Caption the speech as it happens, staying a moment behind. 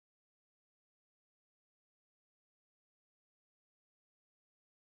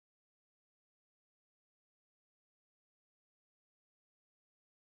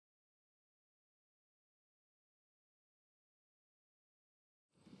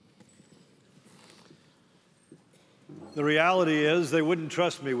The reality is they wouldn't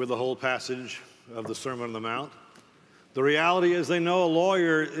trust me with the whole passage of the Sermon on the Mount. The reality is they know a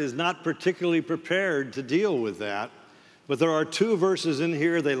lawyer is not particularly prepared to deal with that. But there are two verses in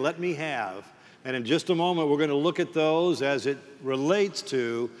here they let me have. And in just a moment, we're going to look at those as it relates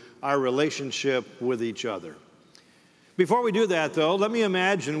to our relationship with each other. Before we do that, though, let me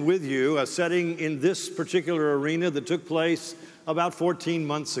imagine with you a setting in this particular arena that took place about 14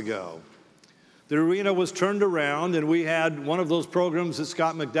 months ago. The arena was turned around, and we had one of those programs that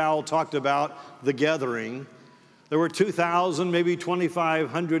Scott McDowell talked about, The Gathering. There were 2,000, maybe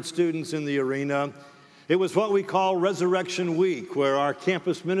 2,500 students in the arena. It was what we call Resurrection Week, where our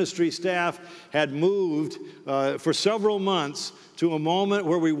campus ministry staff had moved for several months to a moment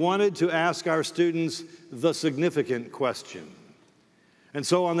where we wanted to ask our students the significant question. And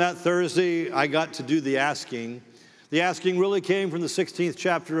so on that Thursday, I got to do the asking. The asking really came from the 16th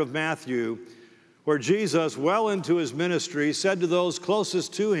chapter of Matthew, where Jesus, well into his ministry, said to those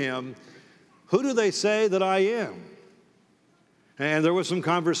closest to him, "Who do they say that I am?" And there was some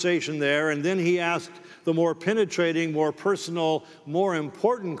conversation there, and then he asked the more penetrating, more personal, more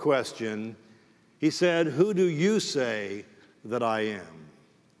important question. He said, "Who do you say that I am?"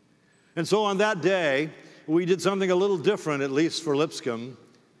 And so on that day, we did something a little different, at least for Lipscomb.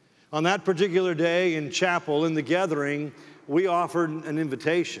 On that particular day in chapel, in the gathering, we offered an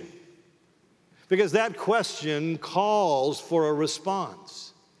invitation. Because that question calls for a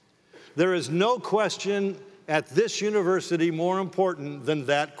response. There is no question at this university more important than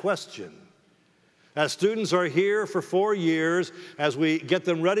that question. As students are here for 4 years, as we get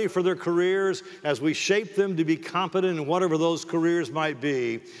them ready for their careers, as we shape them to be competent in whatever those careers might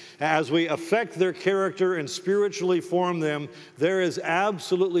be, as we affect their character and spiritually form them, there is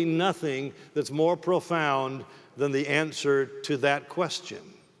absolutely nothing that's more profound than the answer to that question.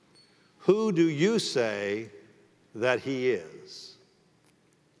 Who do you say that he is?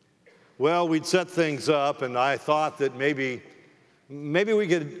 Well, we'd set things up, and I thought that maybe we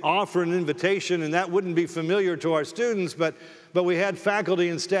could offer an invitation, and that wouldn't be familiar to our students, but we had faculty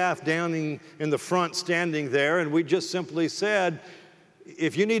and staff down in the front standing there, and we just simply said,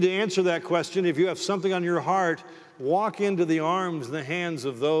 if you need to answer that question, if you have something on your heart, walk into the arms and the hands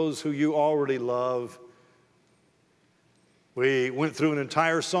of those who you already love. We went through an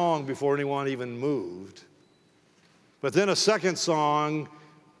entire song before anyone even moved. But then a second song,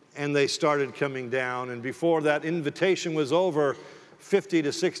 and they started coming down. And before that invitation was over, 50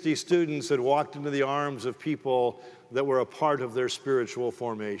 to 60 students had walked into the arms of people that were a part of their spiritual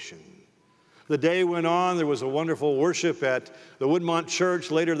formation. The day went on. There was a wonderful worship at the Woodmont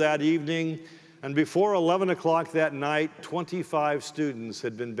Church later that evening. And before 11 o'clock that night, 25 students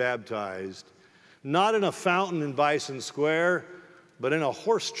had been baptized. Not in a fountain in Bison Square, but in a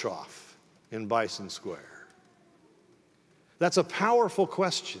horse trough in Bison Square. That's a powerful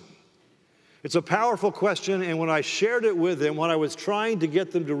question. It's a powerful question, and when I shared it with them, what I was trying to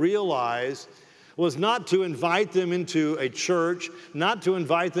get them to realize was not to invite them into a church, not to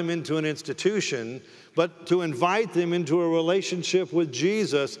invite them into an institution, but to invite them into a relationship with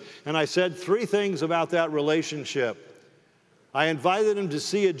Jesus. And I said 3 things about that relationship. I invited them to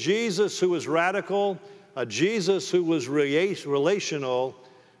see a Jesus who was radical, a Jesus who was relational,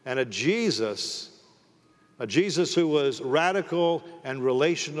 and a Jesus who was radical and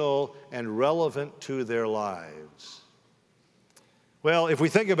relational and relevant to their lives. Well, if we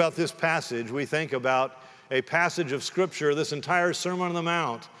think about this passage, we think about a passage of Scripture, this entire Sermon on the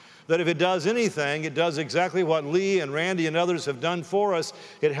Mount, that if it does anything, it does exactly what Lee and Randy and others have done for us.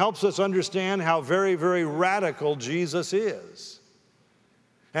 It helps us understand how very, very radical Jesus is.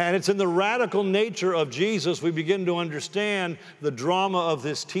 And it's in the radical nature of Jesus we begin to understand the drama of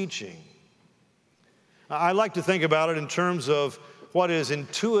this teaching. I like to think about it in terms of what is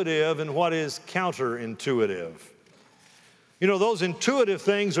intuitive and what is counterintuitive. You know, those intuitive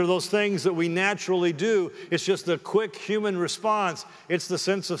things are those things that we naturally do. It's just the quick human response. It's the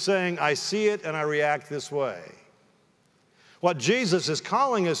sense of saying, I see it and I react this way. What Jesus is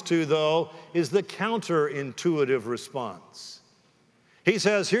calling us to, though, is the counterintuitive response. He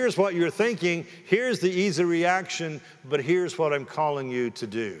says, here's what you're thinking, here's the easy reaction, but here's what I'm calling you to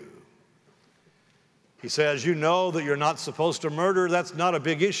do. He says, you know that you're not supposed to murder. That's not a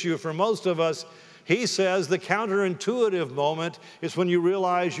big issue for most of us. He says the counterintuitive moment is when you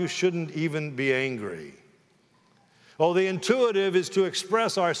realize you shouldn't even be angry. Oh, the intuitive is to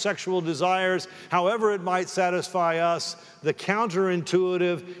express our sexual desires however it might satisfy us. The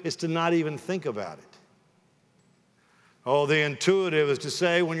counterintuitive is to not even think about it. Oh, the intuitive is to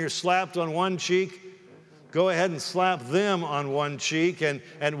say when you're slapped on one cheek, go ahead and slap them on one cheek, and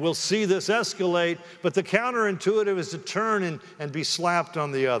we'll see this escalate. But the counterintuitive is to turn and be slapped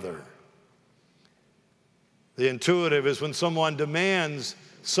on the other. The intuitive is when someone demands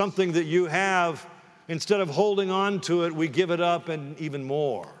something that you have, instead of holding on to it, we give it up and even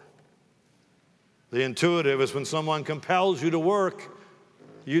more. The intuitive is when someone compels you to work,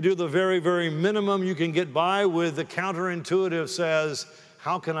 you do the very, very minimum you can get by with. The counterintuitive says,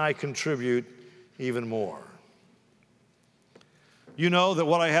 how can I contribute even more? You know that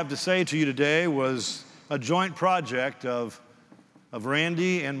what I have to say to you today was a joint project of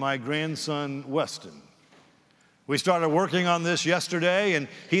Randy and my grandson, Weston. We started working on this yesterday, and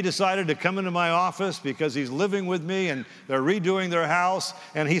he decided to come into my office because he's living with me, and they're redoing their house,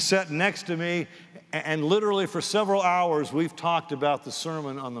 and he sat next to me, and literally for several hours, we've talked about the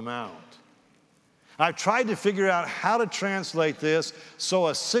Sermon on the Mount. I've tried to figure out how to translate this so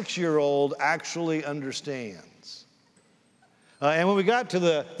a 6-year-old actually understands. And when we got to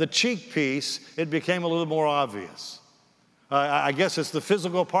the cheek piece, it became a little more obvious. I guess it's the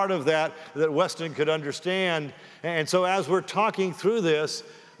physical part of that Weston could understand. And so as we're talking through this,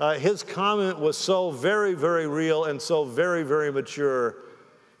 his comment was so very, very real and so very, very mature.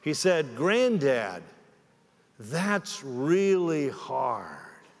 He said, "Granddad, that's really hard."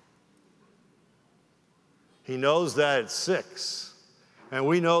 He knows that at 6. And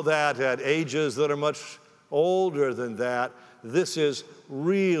we know that at ages that are much older than that, this is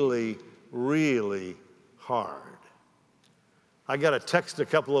really, really hard. I got a text a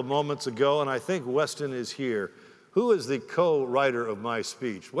couple of moments ago, and I think Weston is here. Who is the co-writer of my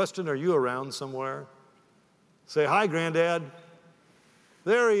speech? Weston, are you around somewhere? Say, "Hi, Granddad."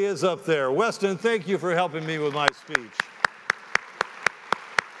 There he is up there. Weston, thank you for helping me with my speech.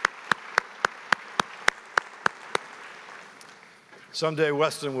 Someday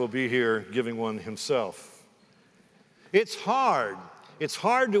Weston will be here giving one himself. It's hard. It's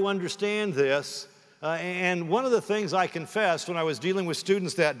hard to understand this. And one of the things I confessed when I was dealing with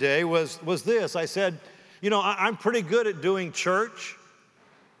students that day was this. I said, you know, I'm pretty good at doing church.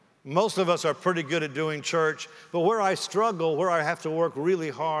 Most of us are pretty good at doing church. But where I struggle, where I have to work really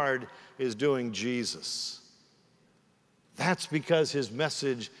hard, is doing Jesus. That's because his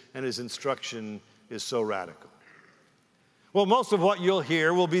message and his instruction is so radical. Well, most of what you'll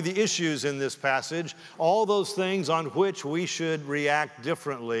hear will be the issues in this passage, all those things on which we should react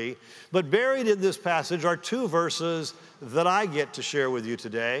differently. But buried in this passage are 2 verses that I get to share with you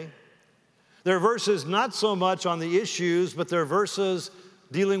today. They're verses not so much on the issues, but they're verses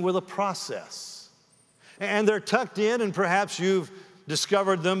dealing with a process. And they're tucked in, and perhaps you've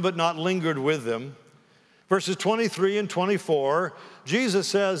discovered them but not lingered with them. Verses 23 and 24, Jesus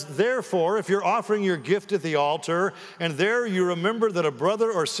says, "Therefore, if you're offering your gift at the altar, and there you remember that a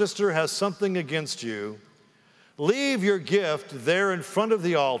brother or sister has something against you, leave your gift there in front of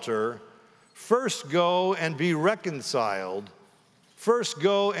the altar. First go and be reconciled. First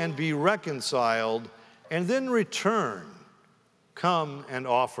go and be reconciled, and then return. Come and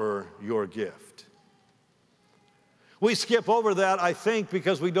offer your gift." We skip over that, I think,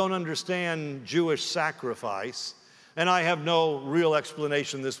 because we don't understand Jewish sacrifice. And I have no real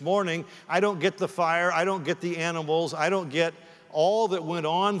explanation this morning. I don't get the fire. I don't get the animals. I don't get all that went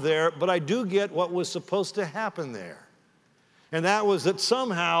on there. But I do get what was supposed to happen there. And that was that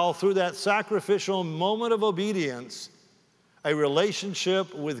somehow, through that sacrificial moment of obedience, a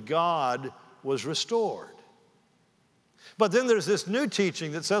relationship with God was restored. But then there's this new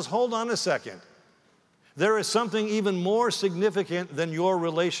teaching that says, hold on a second. There is something even more significant than your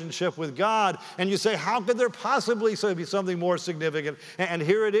relationship with God. And you say, how could there possibly be something more significant? And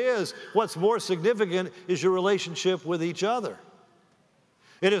here it is. What's more significant is your relationship with each other.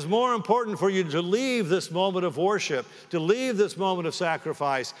 It is more important for you to leave this moment of worship, to leave this moment of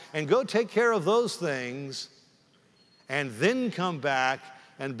sacrifice, and go take care of those things, and then come back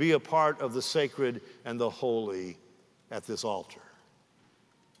and be a part of the sacred and the holy at this altar.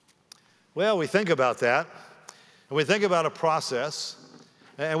 Well, we think about that, and we think about a process,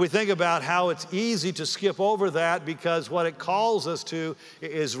 and we think about how it's easy to skip over that because what it calls us to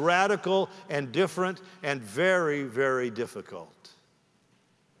is radical and different and very, very difficult.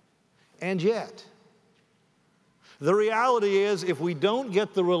 And yet, the reality is if we don't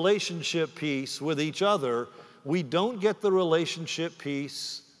get the relationship piece with each other, we don't get the relationship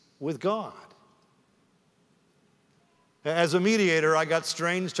piece with God. As a mediator, I got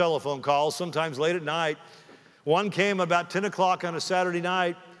strange telephone calls, sometimes late at night. One came about 10 o'clock on a Saturday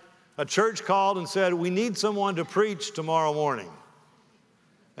night. A church called and said, we need someone to preach tomorrow morning.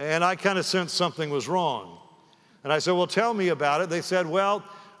 And I kind of sensed something was wrong. And I said, well, tell me about it. They said, well,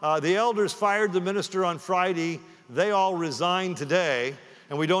 the elders fired the minister on Friday. They all resigned today,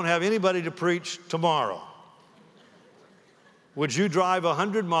 and we don't have anybody to preach tomorrow. Would you drive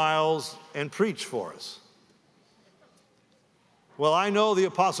 100 miles and preach for us? Well, I know the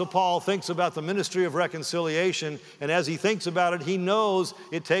Apostle Paul thinks about the ministry of reconciliation, and as he thinks about it, he knows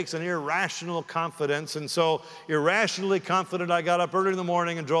it takes an irrational confidence. And so, irrationally confident, I got up early in the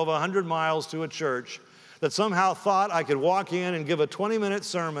morning and drove 100 miles to a church that somehow thought I could walk in and give a 20-minute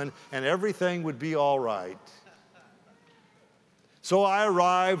sermon and everything would be all right. So I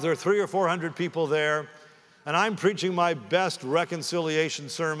arrived, there are 300 or 400 people there, and I'm preaching my best reconciliation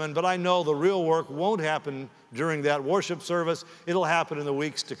sermon, but I know the real work won't happen during that worship service. It'll happen in the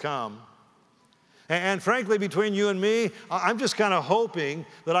weeks to come. And frankly, between you and me, I'm just kind of hoping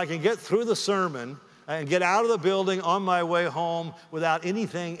that I can get through the sermon and get out of the building on my way home without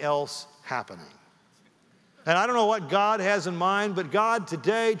anything else happening. And I don't know what God has in mind, but God,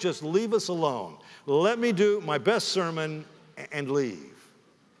 today, just leave us alone. Let me do my best sermon and leave.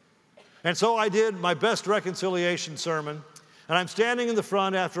 And so I did my best reconciliation sermon, and I'm standing in the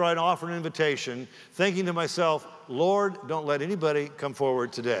front after I'd offered an invitation, thinking to myself, Lord, don't let anybody come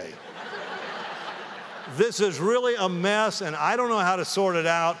forward today. This is really a mess, and I don't know how to sort it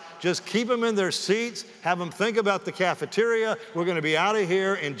out. Just keep them in their seats, have them think about the cafeteria. We're going to be out of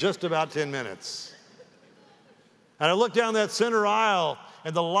here in just about 10 minutes. And I looked down that center aisle,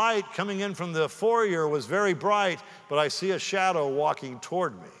 and the light coming in from the foyer was very bright, but I see a shadow walking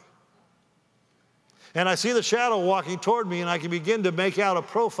toward me. And I see the shadow walking toward me, and I can begin to make out a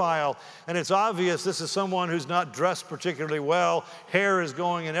profile, and it's obvious this is someone who's not dressed particularly well. Hair is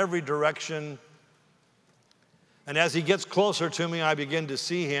going in every direction. And as he gets closer to me, I begin to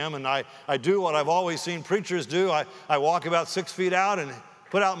see him, and I do what I've always seen preachers do. I walk about 6 feet out and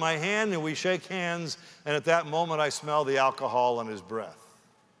put out my hand, and we shake hands, and at that moment I smell the alcohol on his breath.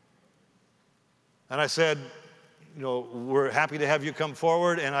 And I said, you know, we're happy to have you come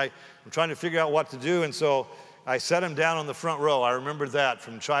forward, and I'm trying to figure out what to do, and so I set him down on the front row. I remember that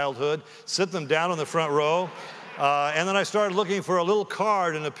from childhood. Sit them down on the front row, and then I started looking for a little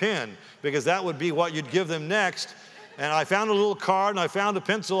card and a pen, because that would be what you'd give them next. And I found a little card, and I found a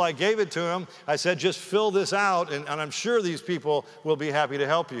pencil. I gave it to him. I said, just fill this out, and I'm sure these people will be happy to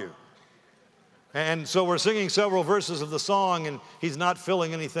help you. And so we're singing several verses of the song, and he's not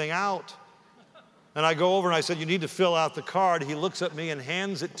filling anything out. And I go over and I said, you need to fill out the card. He looks at me and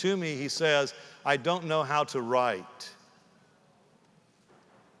hands it to me. He says, I don't know how to write.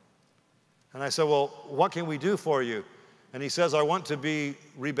 And I said, well, what can we do for you? And he says, I want to be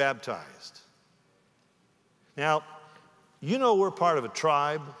rebaptized. Now, you know we're part of a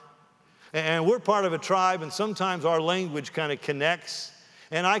tribe. And we're part of a tribe, and sometimes our language kind of connects.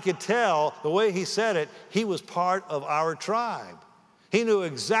 And I could tell, the way he said it, he was part of our tribe. He knew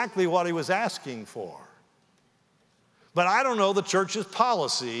exactly what he was asking for. But I don't know the church's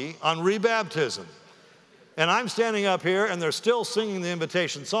policy on rebaptism. And I'm standing up here, and they're still singing the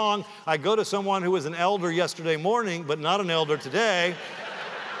invitation song. I go to someone who was an elder yesterday morning, but not an elder today.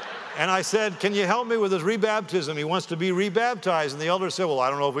 And I said, can you help me with his rebaptism? He wants to be rebaptized. And the elder said, well, I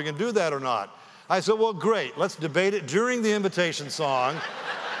don't know if we can do that or not. I said, well, great. Let's debate it during the invitation song.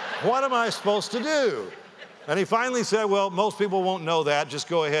 What am I supposed to do? And he finally said, well, most people won't know that. Just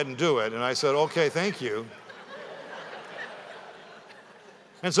go ahead and do it. And I said, okay, thank you.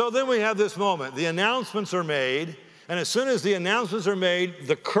 And so then we have this moment. The announcements are made. And as soon as the announcements are made,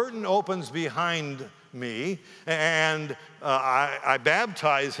 the curtain opens behind me. And I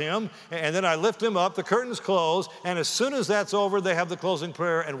baptize him. And then I lift him up. The curtains close. And as soon as that's over, they have the closing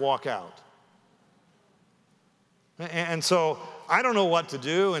prayer and walk out. And so I don't know what to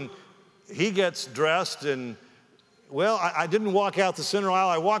do. And he gets dressed, and, well, I didn't walk out the center aisle.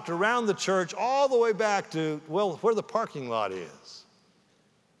 I walked around the church all the way back to, well, where the parking lot is.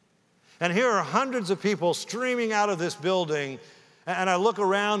 And here are hundreds of people streaming out of this building, and I look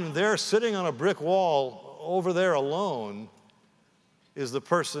around, and there, sitting on a brick wall over there alone, is the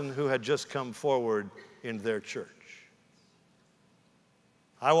person who had just come forward in their church.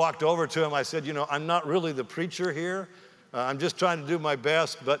 I walked over to him. I said, you know, I'm not really the preacher here. I'm just trying to do my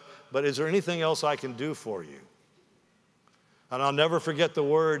best, but is there anything else I can do for you? And I'll never forget the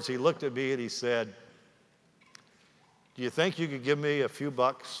words. He looked at me and he said, do you think you could give me a few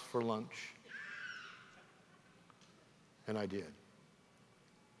bucks for lunch? And I did.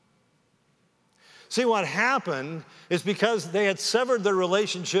 See, what happened is because they had severed their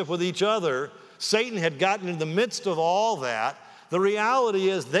relationship with each other, Satan had gotten in the midst of all that. The reality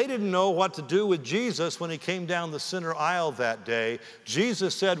is they didn't know what to do with Jesus when he came down the center aisle that day.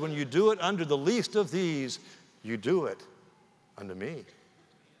 Jesus said, when you do it under the least of these, you do it unto me.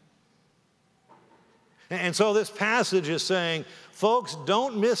 And so this passage is saying, folks,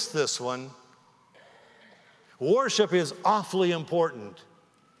 don't miss this one. Worship is awfully important,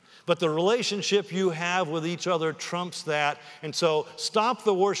 but the relationship you have with each other trumps that. And so stop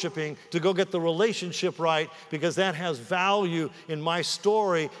the worshiping to go get the relationship right, because that has value in my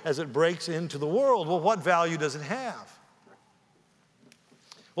story as it breaks into the world. Well, what value does it have?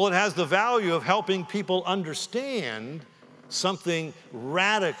 Well, it has the value of helping people understand something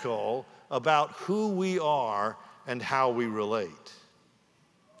radical about who we are and how we relate.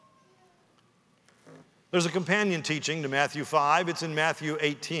 There's a companion teaching to Matthew 5. It's in Matthew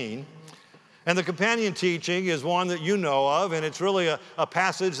 18. And the companion teaching is one that you know of, and it's really a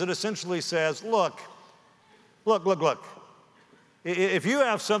passage that essentially says, look. If you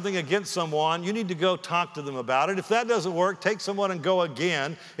have something against someone, you need to go talk to them about it. If that doesn't work, take someone and go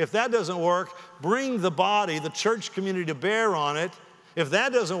again. If that doesn't work, bring the body, the church community, to bear on it. If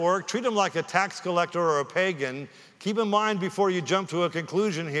that doesn't work, treat them like a tax collector or a pagan. Keep in mind, before you jump to a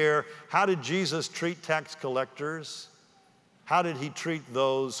conclusion here, how did Jesus treat tax collectors? How did he treat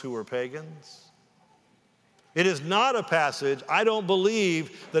those who were pagans? It is not a passage, I don't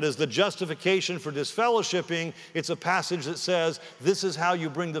believe, that is the justification for disfellowshipping. It's a passage that says, this is how you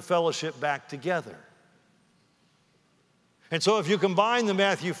bring the fellowship back together. And so if you combine the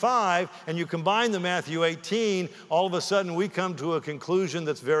Matthew 5 and you combine the Matthew 18, all of a sudden we come to a conclusion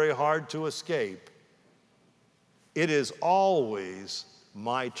that's very hard to escape. It is always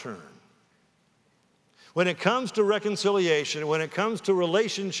my turn. When it comes to reconciliation, when it comes to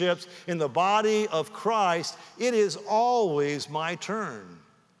relationships in the body of Christ, it is always my turn.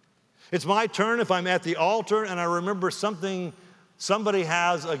 It's my turn if I'm at the altar and I remember something somebody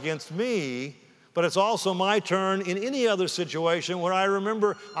has against me, but it's also my turn in any other situation where I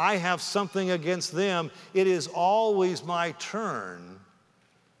remember I have something against them. It is always my turn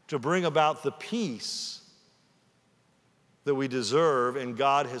to bring about the peace that we deserve and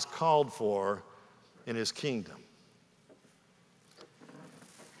God has called for in his kingdom.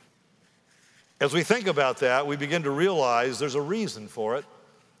 As we think about that, we begin to realize there's a reason for it.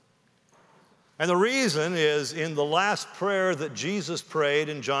 And the reason is in the last prayer that Jesus prayed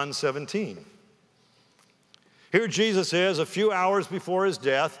in John 17. Here Jesus is a few hours before his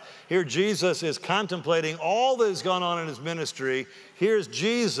death. Here Jesus is contemplating all that has gone on in his ministry. Here's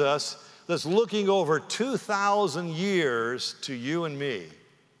Jesus that's looking over 2,000 years to you and me.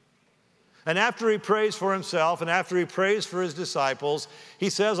 And after he prays for himself and after he prays for his disciples,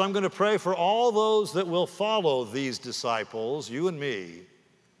 he says, I'm going to pray for all those that will follow these disciples, you and me.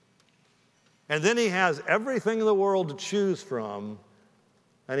 And then he has everything in the world to choose from,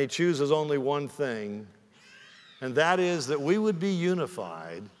 and he chooses only one thing, and that is that we would be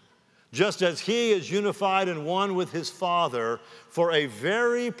unified, just as he is unified and one with his Father, for a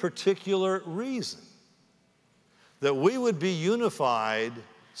very particular reason. That we would be unified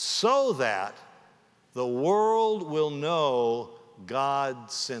so that the world will know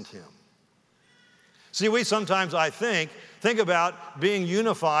God sent him. See, we sometimes, I think about being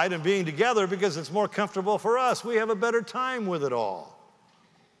unified and being together because it's more comfortable for us. We have a better time with it all.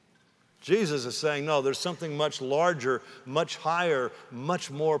 Jesus is saying, no, there's something much larger, much higher, much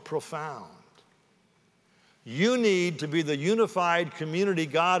more profound. You need to be the unified community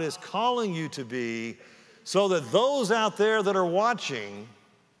God is calling you to be, so that those out there that are watching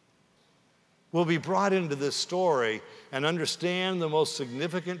will be brought into this story and understand the most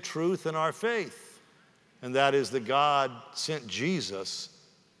significant truth in our faith, and that is that God sent Jesus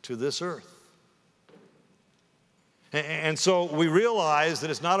to this earth. And so we realize that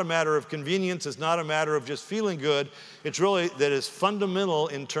it's not a matter of convenience, it's not a matter of just feeling good, it's really that it's fundamental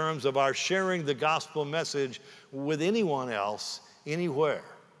in terms of our sharing the gospel message with anyone else, anywhere.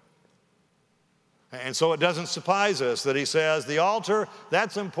 And so it doesn't surprise us that he says, the altar,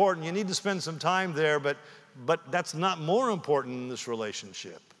 that's important, you need to spend some time there, but that's not more important in this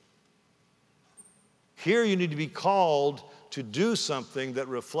relationship. Here you need to be called to do something that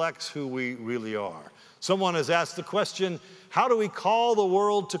reflects who we really are. Someone has asked the question, how do we call the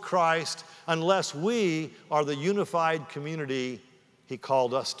world to Christ unless we are the unified community he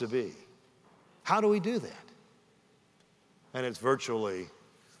called us to be? How do we do that? And it's virtually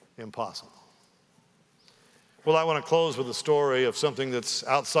impossible. Well, I want to close with a story of something that's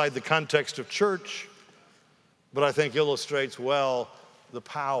outside the context of church, but I think illustrates well the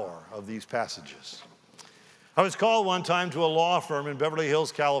power of these passages. I was called one time to a law firm in Beverly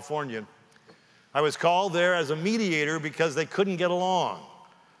Hills, California. I was called there as a mediator because they couldn't get along.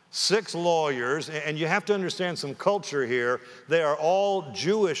 6 lawyers, and you have to understand some culture here. They are all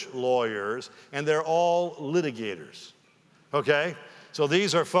Jewish lawyers, and they're all litigators, okay? So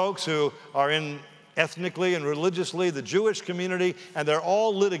these are folks who are in ethnically and religiously, the Jewish community, and they're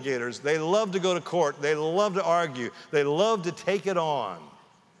all litigators. They love to go to court. They love to argue. They love to take it on.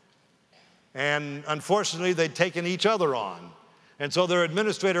 And unfortunately, they'd taken each other on. And so their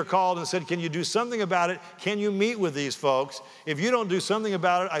administrator called and said, can you do something about it? Can you meet with these folks? If you don't do something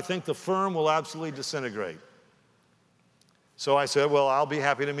about it, I think the firm will absolutely disintegrate. So I said, well, I'll be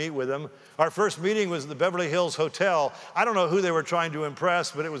happy to meet with them. Our first meeting was at the Beverly Hills Hotel. I don't know who they were trying to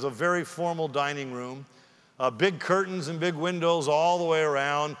impress, but it was a very formal dining room. Big curtains and big windows all the way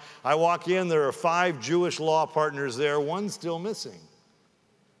around. I walk in, there are 5 Jewish law partners there, one still missing.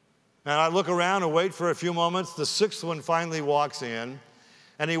 And I look around and wait for a few moments. The 6th one finally walks in,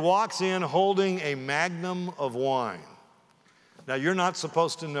 and he walks in holding a magnum of wine. Now, you're not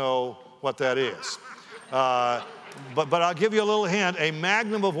supposed to know what that is. But I'll give you a little hint. A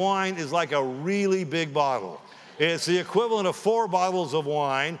magnum of wine is like a really big bottle. It's the equivalent of 4 bottles of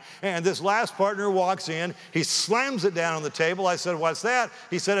wine. And this last partner walks in. He slams it down on the table. I said, what's that?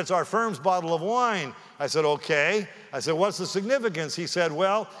 He said, it's our firm's bottle of wine. I said, okay. I said, what's the significance? He said,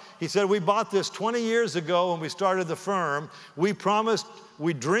 well, we bought this 20 years ago when we started the firm. We promised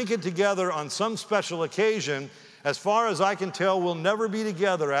we'd drink it together on some special occasion. As far as I can tell, we'll never be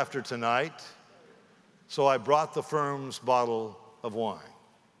together after tonight. So I brought the firm's bottle of wine.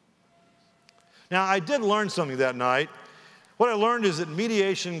 Now, I did learn something that night. What I learned is that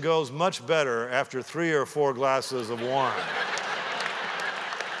mediation goes much better after 3 or 4 glasses of wine.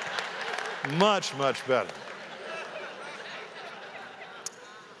 Much, much better.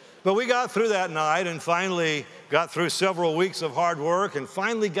 But we got through that night and finally got through several weeks of hard work and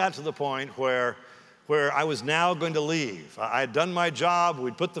finally got to the point where I was now going to leave. I had done my job.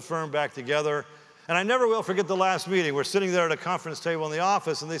 We'd put the firm back together. And I never will forget the last meeting. We're sitting there at a conference table in the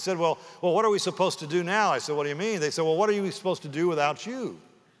office, and they said, well, what are we supposed to do now? I said, what do you mean? They said, well, what are we supposed to do without you?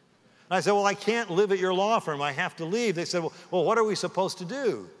 And I said, well, I can't live at your law firm. I have to leave. They said, well, what are we supposed to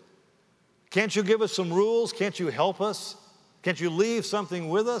do? Can't you give us some rules? Can't you help us? Can't you leave something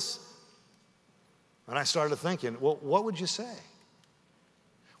with us? And I started thinking, well, what would you say?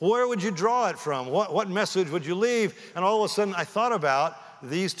 Where would you draw it from? What message would you leave? And all of a sudden, I thought about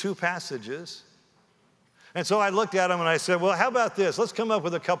these 2 passages. And so I looked at them and I said, well, how about this? Let's come up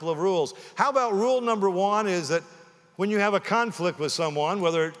with a couple of rules. How about rule number 1 is that when you have a conflict with someone,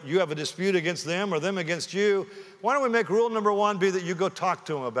 whether you have a dispute against them or them against you, why don't we make rule number 1 be that you go talk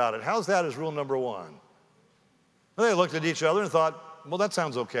to them about it? How's that as rule number 1? And they looked at each other and thought, well, that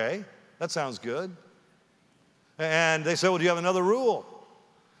sounds okay. That sounds good. And they said, well, do you have another rule?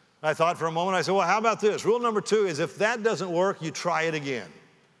 I thought for a moment. I said, well, how about this? Rule number 2 is if that doesn't work, you try it again.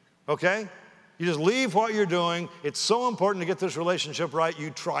 Okay? You just leave what you're doing. It's so important to get this relationship right,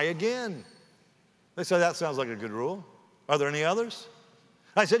 you try again. They said, that sounds like a good rule. Are there any others?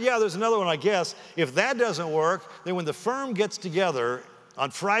 I said, yeah, there's another one, I guess. If that doesn't work, then when the firm gets together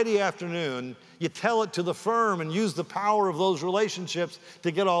on Friday afternoon, you tell it to the firm and use the power of those relationships to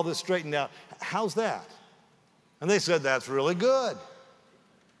get all this straightened out. How's that? And they said, that's really good.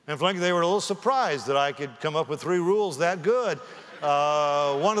 And frankly, they were a little surprised that I could come up with 3 rules that good.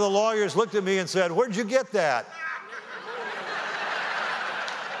 One of the lawyers looked at me and said, where'd you get that?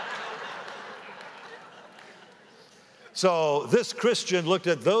 So this Christian looked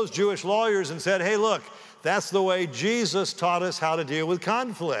at those Jewish lawyers and said, hey, look, that's the way Jesus taught us how to deal with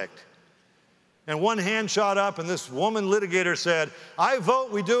conflict. And one hand shot up and this woman litigator said, I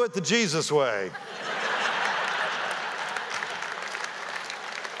vote we do it the Jesus way.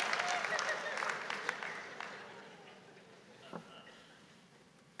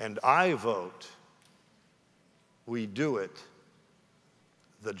 And I vote we do it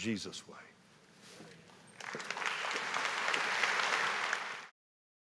the Jesus way.